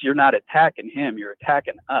says, "You're not attacking him, you're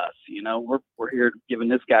attacking us. We're here giving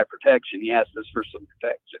this guy protection. He asked us for some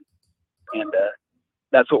protection, and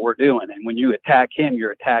that's what we're doing. And when you attack him,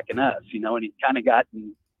 you're attacking us." And he kind of got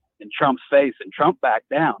in Trump's face, and Trump backed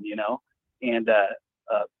down. And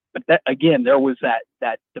but that again, there was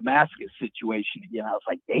that Damascus situation again. I was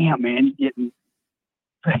like, damn, man, you're getting,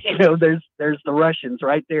 there's the Russians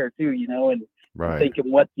right there too. And right.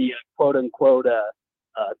 Thinking what the quote unquote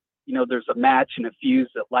there's a match and a fuse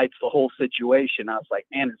that lights the whole situation. I was like,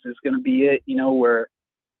 man, is this going to be it? Where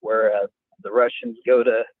the Russians go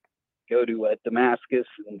to Damascus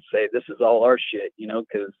and say, this is all our shit,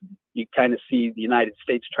 because you kind of see the United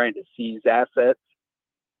States trying to seize assets,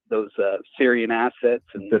 those Syrian assets,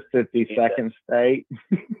 and the 52nd state.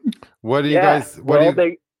 What do you guys?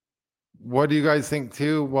 What do you guys think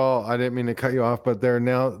too? Well, I didn't mean to cut you off, but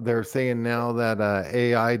they're saying now that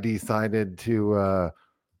AI decided to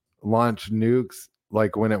launch nukes,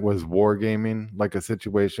 like when it was wargaming, like a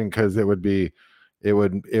situation, because it would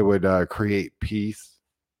create peace.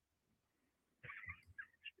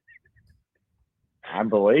 I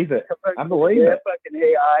believe it. I believe it. Fucking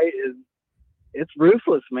AI it's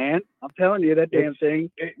ruthless, man. I'm telling you, that damn thing.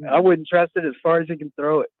 I wouldn't trust it as far as you can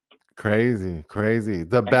throw it. Crazy.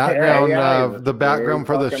 The background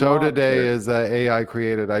for the show today is AI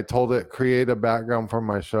created. I told it create a background for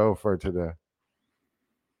my show for today.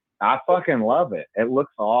 I fucking love it. It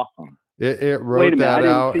looks awesome. It wrote that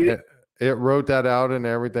out. It wrote that out and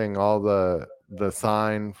everything. All the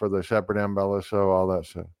sign for the Shepard and Bella show, all that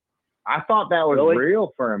shit. I thought that was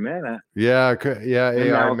real for a minute. Yeah.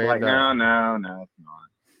 AI made like, that. No, it's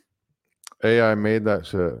not. AI made that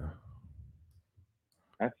shit.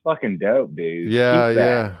 That's fucking dope, dude.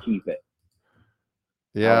 Yeah. Keep it.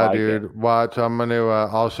 Yeah, like dude. it. Watch. I'm gonna.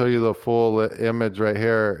 I'll show you the full image right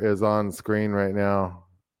here. Is on screen right now.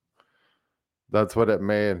 That's what it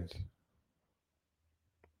made.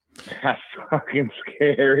 That's fucking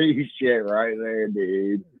scary shit right there,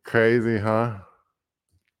 dude. Crazy, huh?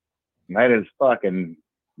 That is fucking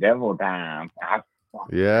devil time.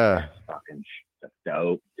 Yeah. That's fucking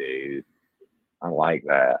dope, dude. I like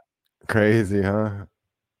that. Crazy, huh?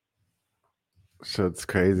 Shit's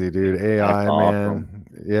crazy, dude. AI, awesome. man.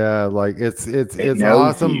 Yeah, like it's knows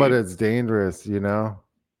awesome, you. but it's dangerous, you know?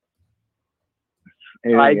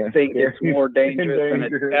 I think it's more dangerous than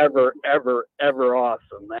it's ever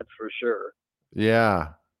awesome. That's for sure.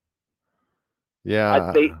 Yeah. Yeah.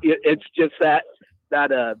 I think it's just that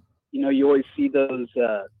you always see those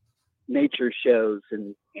nature shows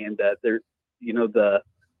and they're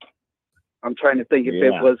I'm trying to think if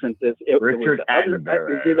it wasn't this. It was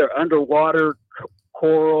either underwater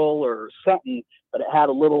coral or something, but it had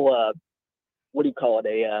a little what do you call it?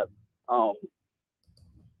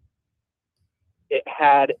 It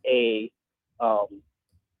had a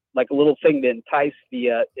like a little thing to entice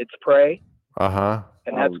its prey. Uh-huh.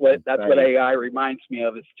 And that's what AI reminds me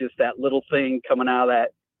of. It's just that little thing coming out of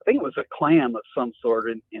that. I think it was a clam of some sort,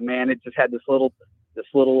 and man, it just had this little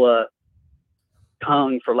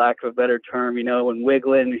tongue, for lack of a better term, and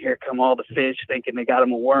wiggling. And here come all the fish, thinking they got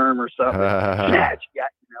them a worm or something. Snatch,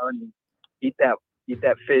 and eat that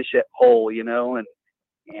fish whole, and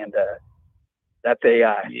that's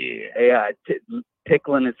AI. Yeah. AI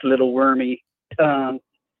tickling its little wormy tongue.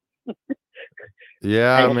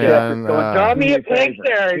 Yeah, man. Draw me a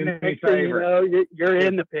picture. Next thing you know, you're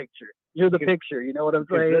in the picture. You're the picture. You know what I'm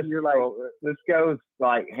saying? You're like, this goes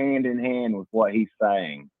like hand in hand with what he's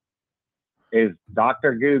saying. Is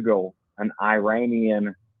Dr. Google an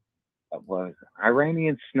Iranian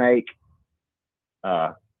snake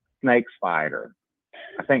spider?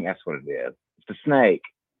 I think that's what it is. It's a snake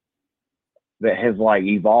that has like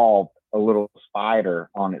evolved a little spider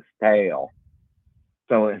on its tail,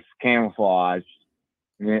 so it's camouflaged.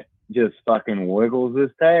 And it just fucking wiggles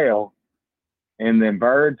his tail, and then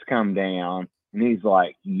birds come down, and he's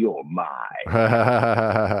like, "You're mine."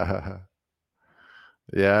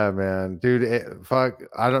 Yeah, man, dude. Fuck,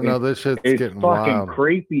 I don't know. This shit's getting fucking wild.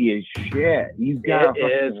 creepy as shit. You got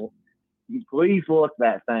please look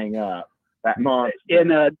that thing up. That monster.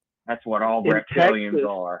 That's what all reptilians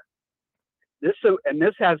are. This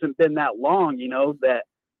hasn't been that long. That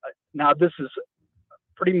now this is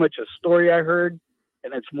pretty much a story I heard.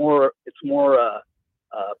 And it's more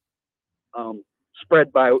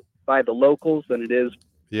spread by the locals than it is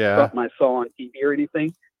something I saw on TV or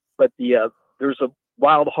anything. But there's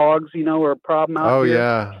wild hogs, are a problem out here. Oh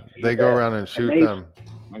yeah, they go around and shoot them.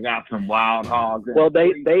 I got some wild hogs. Well,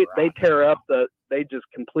 they tear up they just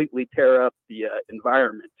completely tear up the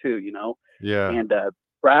environment too, Yeah. And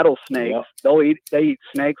rattlesnakes, they eat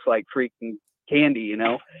snakes like freaking candy, and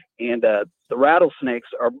the rattlesnakes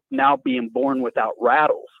are now being born without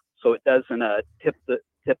rattles, so it doesn't tip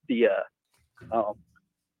the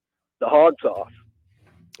hogs off.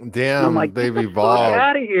 Damn, like, they've get evolved. The fuck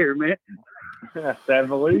out of here, man. That's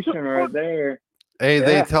evolution right there. Hey,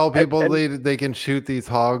 they tell people they can shoot these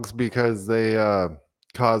hogs because they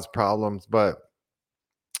cause problems, but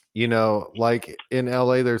like in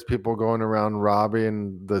LA, there's people going around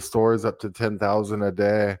robbing the stores up to 10,000 a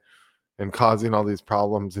day and causing all these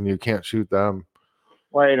problems, and you can't shoot them.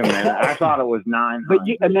 Wait a minute, I thought it was 900. But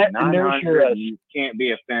you can't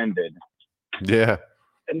be offended. Yeah.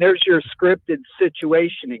 And there's your scripted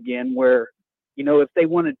situation again, where if they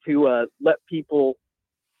wanted to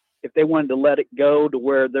if they wanted to let it go to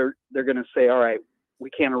where they're going to say, all right,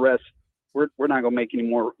 we can't arrest. We're not going to make any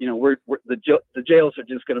more. The jails are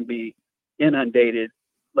just going to be inundated.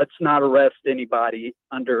 Let's not arrest anybody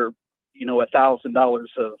under $1,000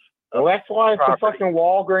 of. Well, that's why the fucking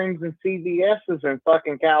Walgreens and CVS's in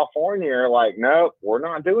fucking California are like, nope, we're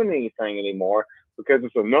not doing anything anymore because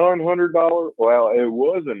it's a $900. Well, it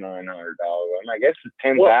was a $900 one. I guess it's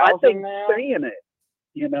 $10,000 I think now. Saying it,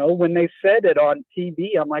 when they said it on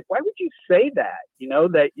TV, I'm like, why would you say that?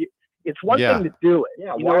 It's one thing to do it.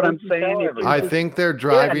 Yeah, you know what I'm saying? I think they're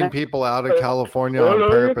driving people out of California on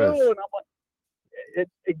purpose.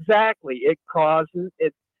 Exactly. It causes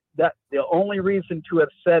it. That the only reason to have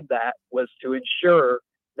said that was to ensure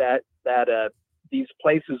that these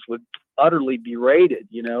places would utterly be raided,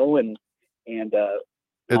 and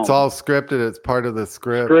it's all scripted. It's part of the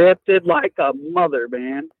script. Scripted like a mother,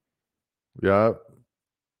 man. Yep.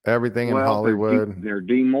 Everything in Hollywood. They're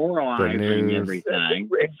demoralizing everything.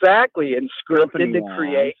 Exactly, and scripted to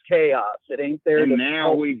create chaos. It ain't there. And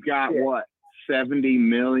now we've got 70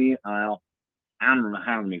 million. I don't know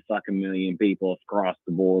how many fucking million people across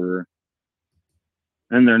the border,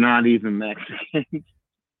 and they're not even Mexicans.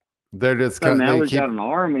 They're just so now we've got an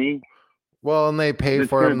army. Well, and they pay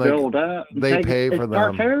for them. They pay for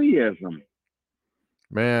them. Tartarism.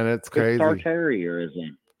 Man, it's crazy. It's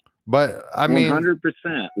Tartarism. But I mean,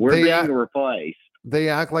 100%. We're being replaced. They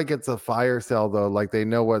act like it's a fire sale, though. Like they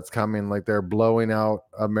know what's coming. Like they're blowing out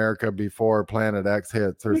America before Planet X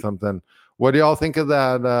hits or something. What do y'all think of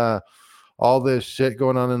that? all this shit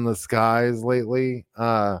going on in the skies lately.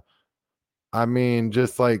 I mean,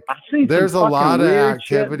 just like I've seen there's a some lot of weird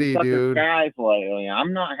shit in activity, fucking dude. skies lately.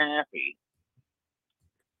 I'm not happy.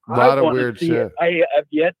 A lot of wanna weird see shit. it. I have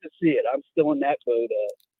yet to see it. I'm still in that mode.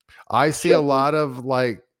 I see a checking. lot of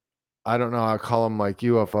like, I don't know, I call them like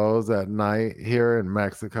UFOs at night here in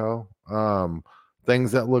Mexico.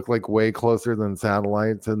 Things that look like way closer than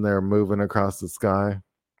satellites, and they're moving across the sky.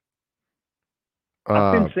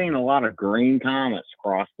 I've been seeing a lot of green comets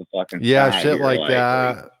cross the fucking Yeah, sky shit here like lately.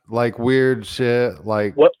 that, like weird shit.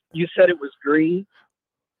 Like What you said it was green?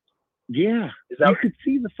 Yeah, Is that you could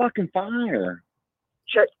see the fucking fire.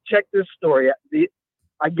 check this story?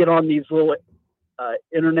 I get on these little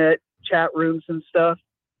internet chat rooms and stuff,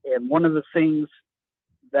 and one of the things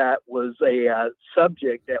that was a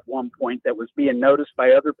subject at one point that was being noticed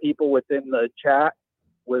by other people within the chat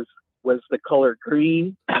was the color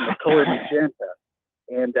green and the color magenta.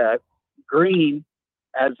 And green,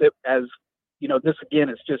 as you know, this again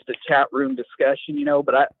is just a chat room discussion, you know.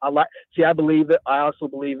 But I like I believe that I also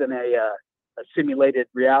believe in a simulated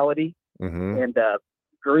reality, and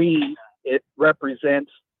green, it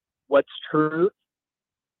represents what's truth,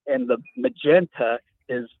 and the magenta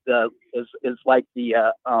is like the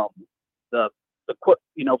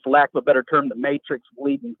you know, for lack of a better term, the matrix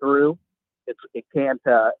bleeding through. It can't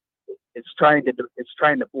it's trying to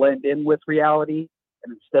blend in with reality,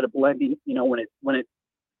 and instead of blending, you know, when it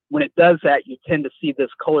does that, you tend to see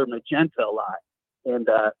this color magenta a lot. And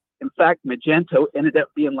in fact, magenta ended up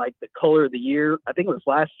being like the color of the year. I think it was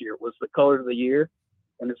last year. It was the color of the year,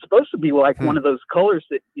 and it's supposed to be like one of those colors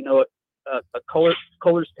that, you know, colors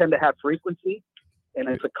tend to have frequency, and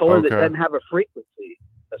it's a color that doesn't have a frequency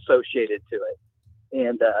associated to it.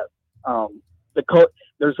 And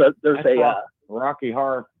there's a Rocky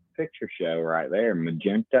Horror Picture Show right there,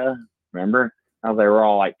 magenta. Remember how they were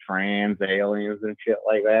all like trans aliens and shit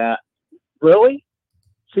like that? Really?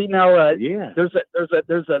 See now, yeah. There's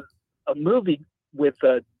a movie with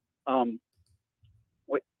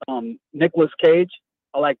Nicolas Cage.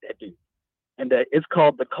 I like that dude, and it's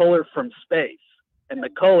called The Color from Space, and the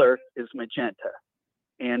color is magenta,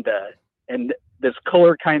 and this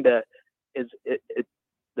color kind of is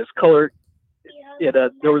this color.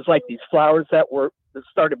 There was like these flowers that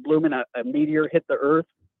started blooming. A meteor hit the Earth,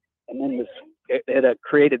 and then it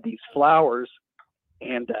created these flowers,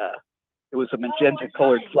 and it was a magenta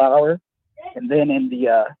colored flower. And then in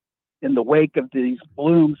the wake of these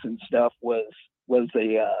blooms and stuff was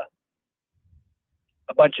a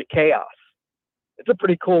bunch of chaos. It's a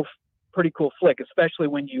pretty cool flick, especially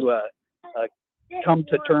when you come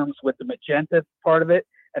to terms with the magenta part of it.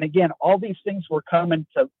 And again, all these things were coming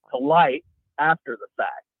to light after the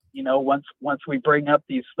fact. You know, once we bring up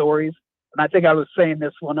these stories. And I think I was saying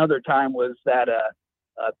this one other time was that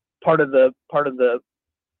part of the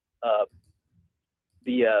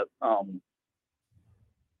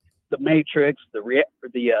matrix,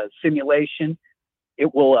 the simulation,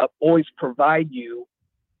 it will always provide you.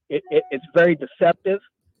 It's very deceptive,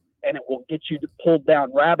 and it will get you to pull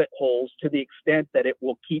down rabbit holes to the extent that it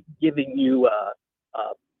will keep giving you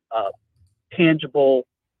tangible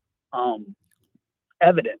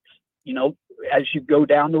evidence. You know, as you go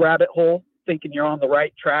down the rabbit hole, thinking you're on the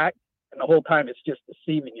right track, and the whole time it's just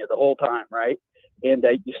deceiving you the whole time, right? And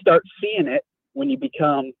you start seeing it when you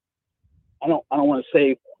become, I don't want to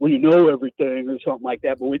say when you know everything or something like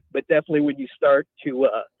that, but definitely when you start to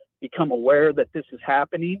become aware that this is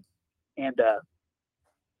happening. And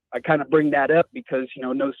I kind of bring that up because, you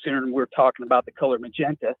know, no sooner than we're talking about the color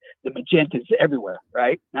magenta, the magenta is everywhere,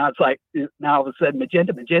 right? Now it's like, now all of a sudden,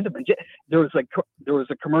 magenta. There was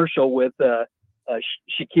a commercial with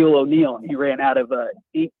Shaquille O'Neal, and he ran out of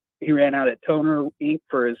ink. He ran out of toner ink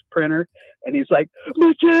for his printer, and he's like,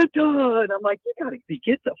 magenta. And I'm like, you gotta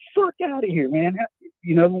get the fuck out of here, man.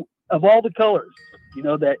 You know, of all the colors, you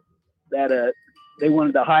know, that they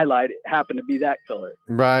wanted to highlight, it happened to be that color.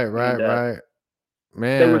 Right.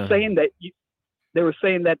 Man, they were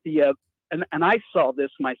saying that the and I saw this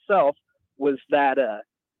myself, was that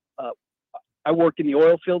I work in the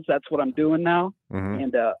oil fields. That's what I'm doing now.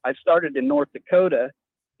 And I started in North Dakota,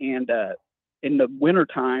 and in the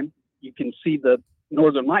wintertime you can see the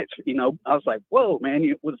northern lights. You know, I was like, whoa, man.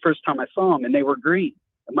 It was the first time I saw them, and they were green,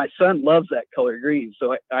 and my son loves that color green.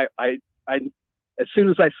 So I as soon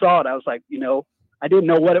as I saw it, I was like, you know, I didn't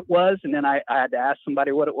know what it was, and then I had to ask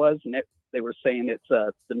somebody what it was, and they were saying it's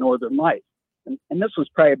the northern lights. And this was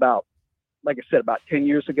probably about, like I said, about 10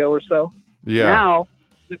 years ago or so. Yeah. Now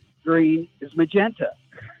the green is magenta.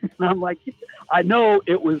 And I'm like, I know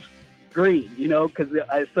it was green, you know, because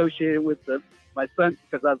I associated with my son,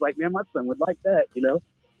 because I was like, man, my son would like that, you know.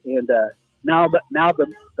 And now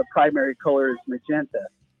the primary color is magenta.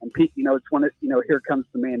 And it's one of, here comes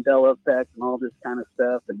the Mandela effect and all this kind of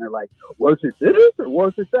stuff. And they're like, was it this or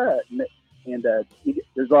was it that? And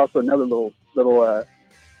there's also another little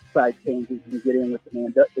side tangent you can get in with the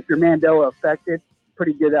Mandela. If you're Mandela affected,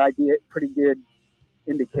 pretty good idea, pretty good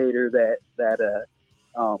indicator that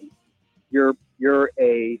you're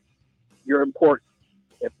important.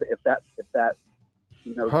 If that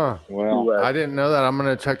Well, I didn't know that. I'm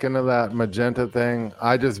going to check into that magenta thing.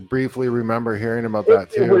 I just briefly remember hearing about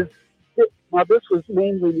that too. This was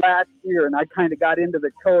mainly last year, and I kind of got into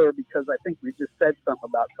the color because I think we just said something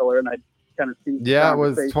about color, and I kind of see. Yeah, it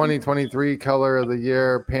was 2023 color of the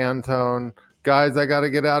year, Pantone. Guys, I got to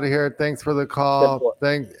get out of here. Thanks for the call.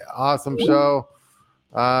 Awesome show.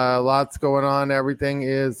 Lots going on. Everything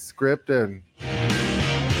is scripted.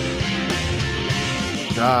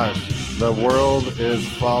 Gosh, the world is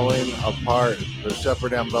falling apart. The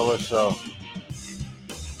Shepherd and Bella Show.